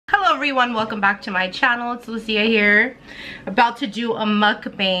everyone, welcome back to my channel. It's Lucia here, about to do a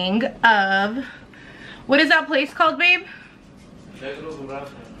mukbang of, what is that place called, babe? Negro, Durazo.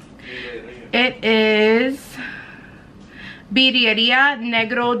 It is Birrieria,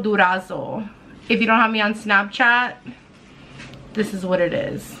 Negro, Durazo. If you don't have me on Snapchat, this is what it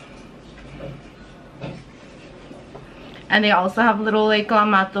is. And they also have little like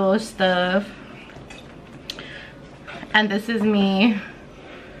clamato stuff. And this is me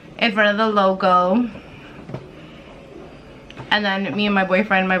in front of the logo. And then me and my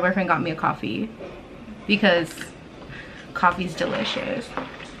boyfriend got me a coffee because coffee's delicious.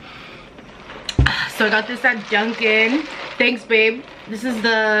 So I got this at Dunkin'. Thanks, babe. This is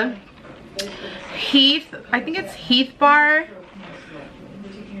the Heath, I think it's Heath bar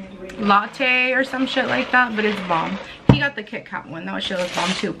latte or some shit like that, but it's bomb. He got the Kit Kat one. That shit was bomb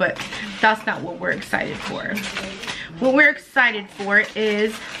too, but that's not what we're excited for. What we're excited for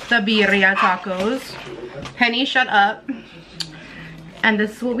is the Birria tacos. Penny, shut up. And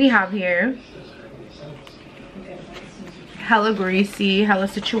this is what we have here. Hella greasy, hella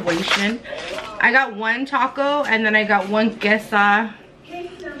situation. I got one taco and then I got one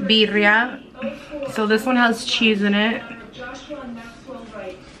quesobirria. So this one has cheese in it.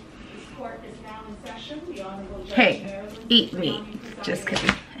 Hey, eat meat. Just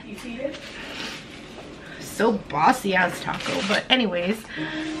kidding. So bossy ass taco. But anyways,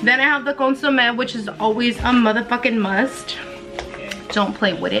 then I have the comsumé, which is always a motherfucking must. Don't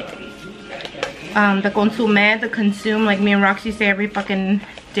play with it. The comsumé, the consume, like me and Roxy say every fucking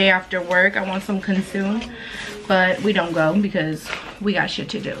day after work, I want some consume, but we don't go because we got shit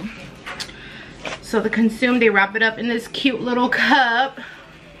to do. So the consume, they wrap it up in this cute little cup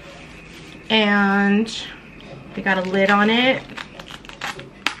and they got a lid on it.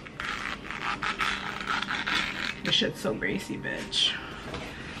 This shit's so greasy, bitch.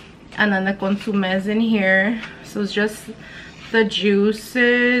 And then the consume is in here. So it's just the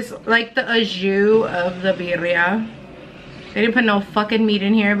juices, like the au jus of the birria. They didn't put no fucking meat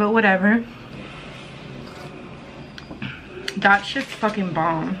in here, but whatever. That shit's fucking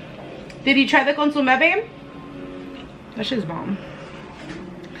bomb. Did you try the consume, babe? That shit's bomb.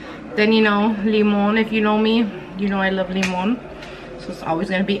 Then, you know, limon, if you know me, you know I love limon. So it's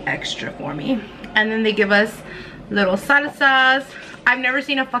always gonna be extra for me. And then they give us little salsas. I've never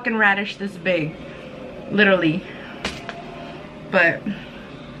seen a fucking radish this big. Literally. But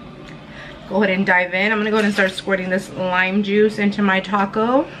go ahead and dive in. I'm gonna go ahead and start squirting this lime juice into my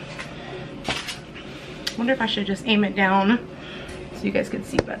taco. I wonder if I should just aim it down so you guys can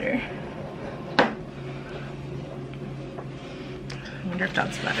see better. I wonder if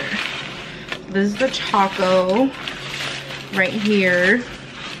that's better. This is the taco right here.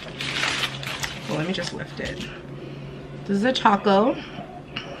 Well, let me just lift it. This is the taco.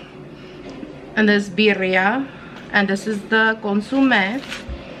 And this birria. And this is the consume. And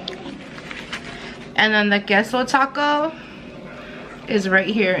then the queso taco is right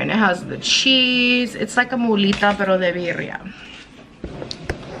here, and it has the cheese. It's like a mulita pero de birria.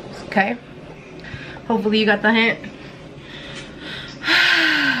 Okay, hopefully you got the hint.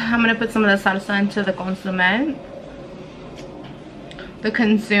 I'm gonna put some of the salsa into the consume. The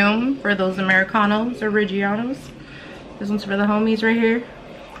consume for those Americanos or Reggianos. This one's for the homies right here.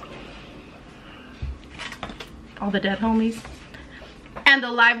 All the dead homies. And the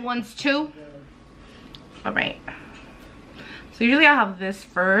live ones too. All right. So usually I have this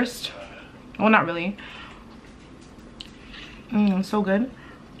first. Well, not really. So good.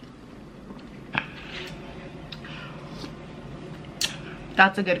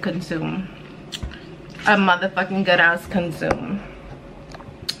 That's a good consume. A motherfucking good ass consume.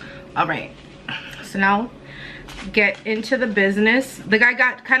 All right. So now get into the business. The guy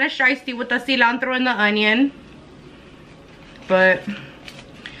got kind of shysty with the cilantro and the onion, but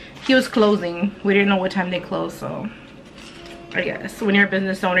he was closing. We didn't know what time they closed, so I guess when you're a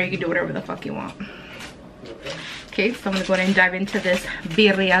business owner, you can do whatever the fuck you want. Okay, so I'm gonna go ahead and dive into this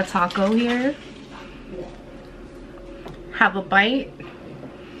birria taco here. Have a bite.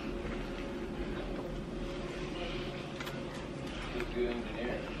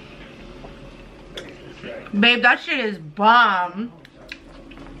 Babe, that shit is bomb.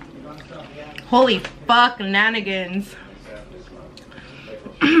 Holy fuck, nanigans.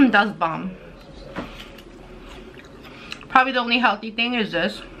 That's bomb. Probably the only healthy thing is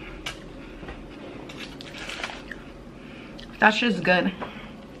this. That shit's good.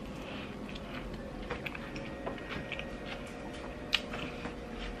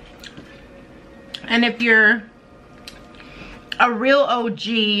 And if you're a real OG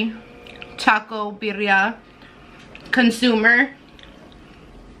taco birria consumer,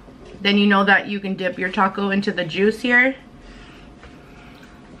 then you know that you can dip your taco into the juice here.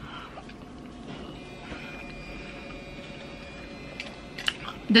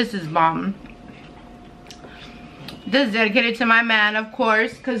 This is bomb. This is dedicated to my man, of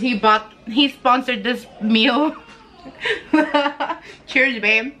course, because he sponsored this meal. Cheers,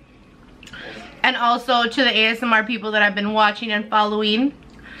 babe. And also to the ASMR people that I've been watching and following,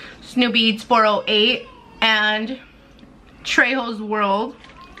 snoopyeats 408 and trejo'sworld.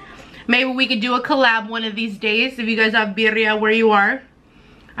 Maybe we could do a collab one of these days if you guys have birria where you are.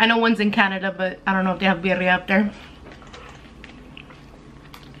 I know one's in Canada, but I don't know if they have birria up there.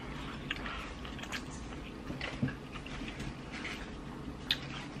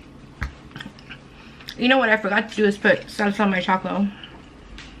 You know what I forgot to do is put salsa on my taco.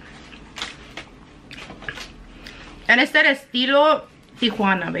 And it said estilo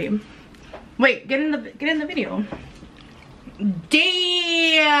Tijuana, babe. Wait, get in the video.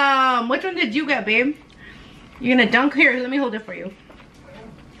 Damn! Which one did you get, babe? You're gonna dunk here. Let me hold it for you.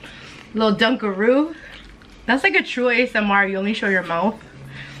 Little dunkaroo. That's like a true ASMR. You only show your mouth.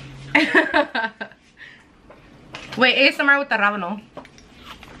 Wait, ASMR with the rábano.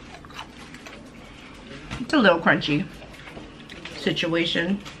 It's a little crunchy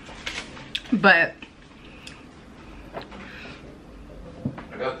situation, but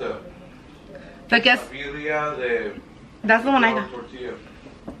I got the Birria, that's the one I got. Tortilla.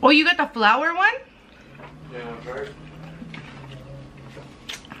 Oh, you got the flour one? Yeah, want to try it?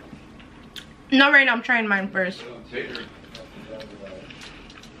 No, right now I'm trying mine first.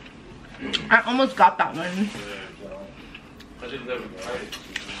 I almost got that one. I just never tried it.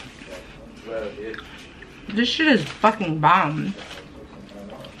 Glad I did. This shit is fucking bomb.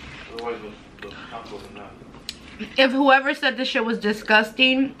 Otherwise, those tacos are not. If whoever said this shit was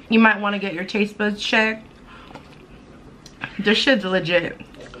disgusting, you might want to get your taste buds checked. This shit's legit.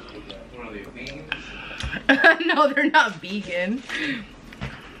 What are they, vegan? No, they're not vegan.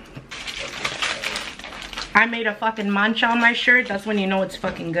 I made a fucking mancha on my shirt. That's when you know it's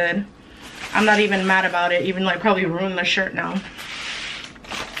fucking good. I'm not even mad about it, even though I probably ruined the shirt now.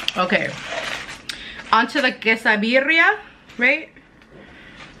 Okay. Onto the quesobirria, right?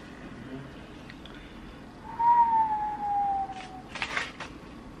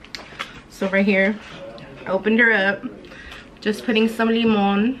 So right here, I opened her up. Just putting some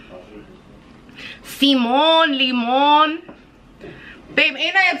limon. Limon. Babe,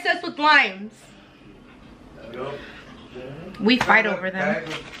 ain't I obsessed with limes? We fight over them.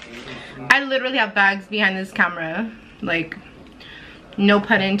 I literally have bags behind this camera. Like, no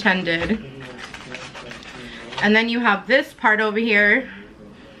pun intended. And then you have this part over here.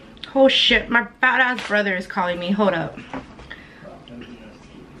 Oh shit, my fat ass brother is calling me. Hold up.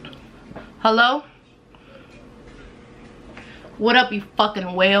 Hello? What up, you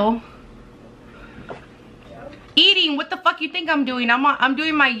fucking whale? Eating, what the fuck you think I'm doing? I'm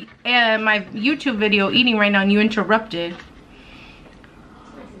doing my my YouTube video eating right now and you interrupted.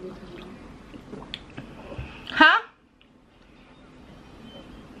 Huh?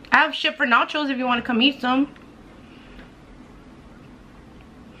 I have shit for nachos if you want to come eat some.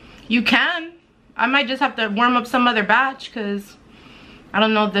 You can. I might just have to warm up some other batch because I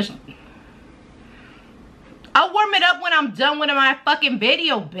don't know this. I'll warm it up when I'm done with my fucking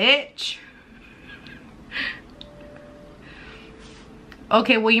video, bitch.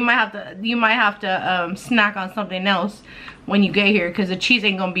 Okay, well you might have to snack on something else when you get here because the cheese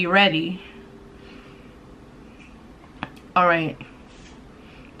ain't gonna be ready. All right.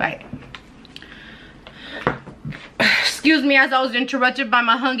 Bye. Excuse me as I was interrupted by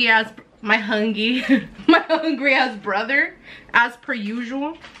my hungry ass brother as per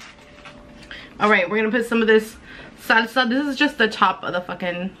usual. All right, we're gonna put some of this salsa. This is just the top of the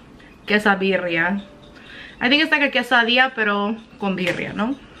fucking quesobirria. I think it's like a quesadilla pero con birria,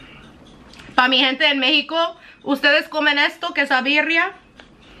 ¿no? Pa mi gente en México, ¿ustedes comen esto, quesobirria?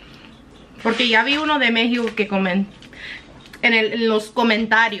 Porque ya vi uno de México que comen en los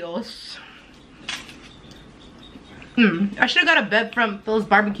comentarios. I should have got a bed from Phil's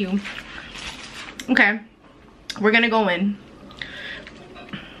barbecue. Okay, we're gonna go in.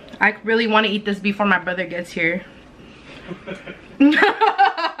 I really want to eat this before my brother gets here.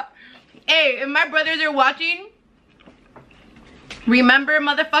 Hey, if my brothers are watching, remember,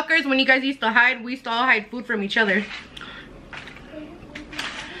 motherfuckers, when you guys used to hide, we used to all hide food from each other.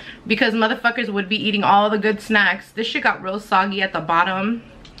 Because motherfuckers would be eating all the good snacks. This shit got real soggy at the bottom.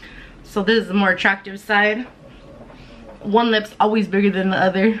 So this is the more attractive side. One lip's always bigger than the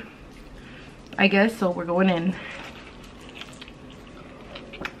other, I guess, so we're going in.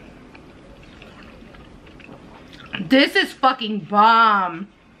 This is fucking bomb.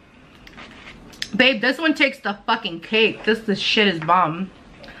 Babe, this one takes the fucking cake. This shit is bomb.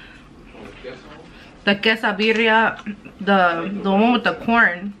 The quesobirria, the one with the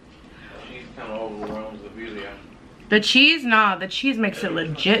corn. Cheese kind of overwhelms the birria. The cheese, nah, the cheese makes it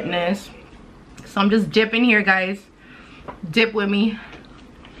legitness. So I'm just dipping here, guys. Dip with me.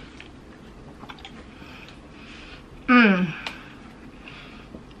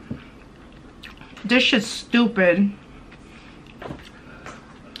 This shit's stupid.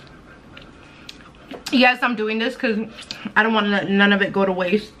 Yes, I'm doing this because I don't want to let none of it go to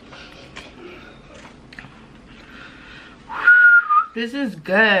waste. This is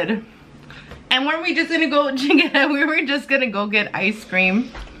good. And weren't we just gonna go we were just gonna go get ice cream?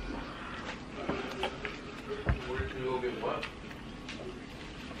 Where did you go get what?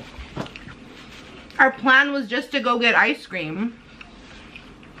 Our plan was just to go get ice cream.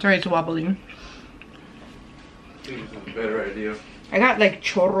 Sorry, it's wobbly. I think it's a better idea. I got like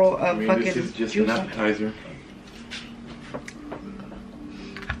chorro of fucking this is just juice. an appetizer.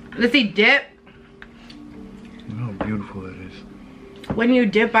 Let's see, dip. Look how beautiful it is. When you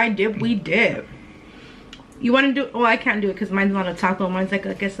dip, I dip, we dip. You want to do, oh, I can't do it because mine's not a taco. Mine's like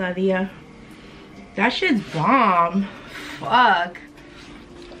a quesadilla. That shit's bomb. Fuck.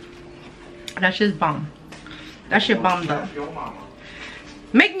 That shit's bomb. That shit bomb though.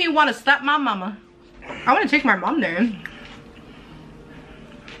 Make me want to slap my mama. I want to take my mom there.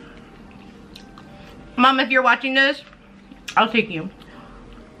 Mom, if you're watching this, I'll take you.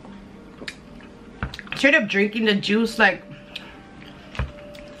 Straight up drinking the juice, like,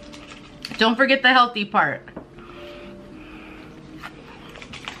 don't forget the healthy part.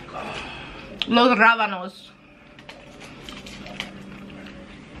 Los rábanos.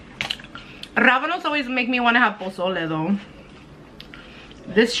 Rábanos always make me want to have pozole though.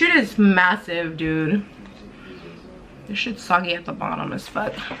 This shit is massive, dude. This shit's soggy at the bottom as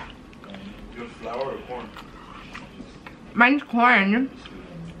fuck. You want flour or corn? Mine's corn.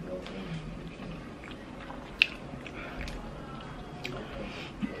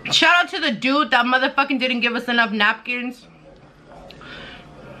 Shout out to the dude that motherfucking didn't give us enough napkins.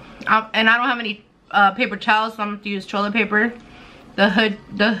 And I don't have any paper towels, so I'm gonna use toilet paper. The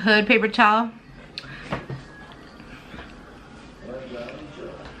hood paper towel.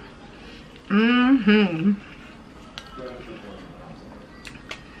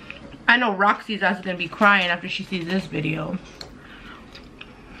 I know Roxy's ass is gonna be crying after she sees this video.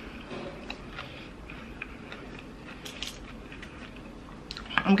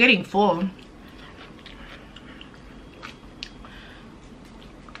 I'm getting full.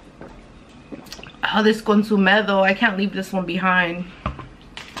 Oh, this consumé though, I can't leave this one behind.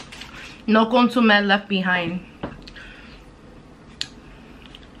 No consumé left behind.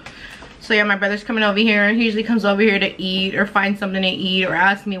 So yeah, my brother's coming over here. He usually comes over here to eat or find something to eat or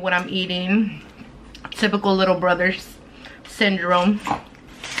ask me what I'm eating. Typical little brother syndrome.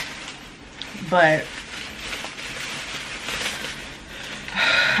 But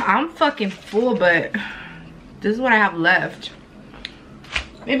I'm fucking full, but this is what I have left.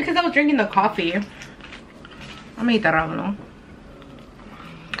 Maybe because I was drinking the coffee. I'm gonna eat that rábano.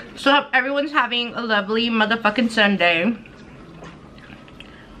 So everyone's having a lovely motherfucking Sunday.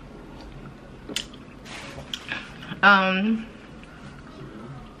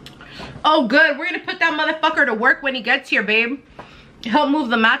 Oh good, we're gonna put that motherfucker to work when he gets here, babe. Help move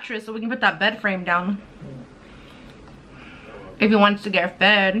the mattress so we can put that bed frame down. If he wants to get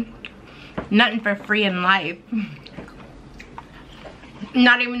fed. Nothing for free in life.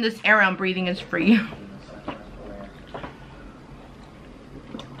 Not even this air I'm breathing is free.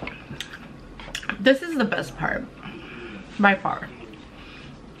 This is the best part. By far.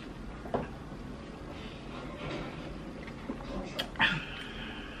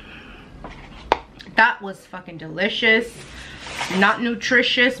 That was fucking delicious. Not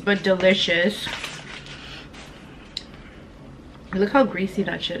nutritious, but delicious. Look how greasy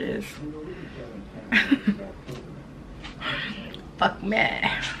that shit is. Fuck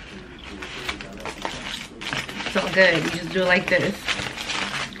me. So good. You just do it like this.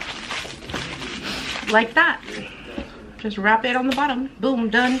 Like that. Just wrap it on the bottom.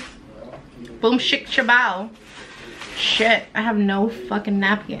 Boom, done. Boom, shik shabow. Shit, I have no fucking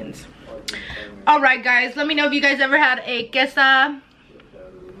napkins. Alright guys, let me know if you guys ever had a quesobirria.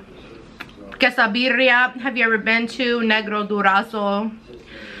 Have you ever been to Negro, Durazo,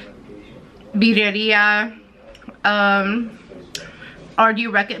 Birrieria? Or do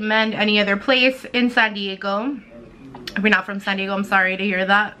you recommend any other place in San Diego? If you're not from San Diego, I'm sorry to hear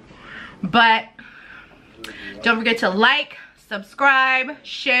that. But don't forget to like, subscribe,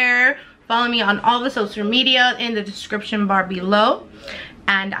 share, follow me on all the social media in the description bar below.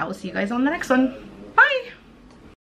 and I will see you guys on the next one.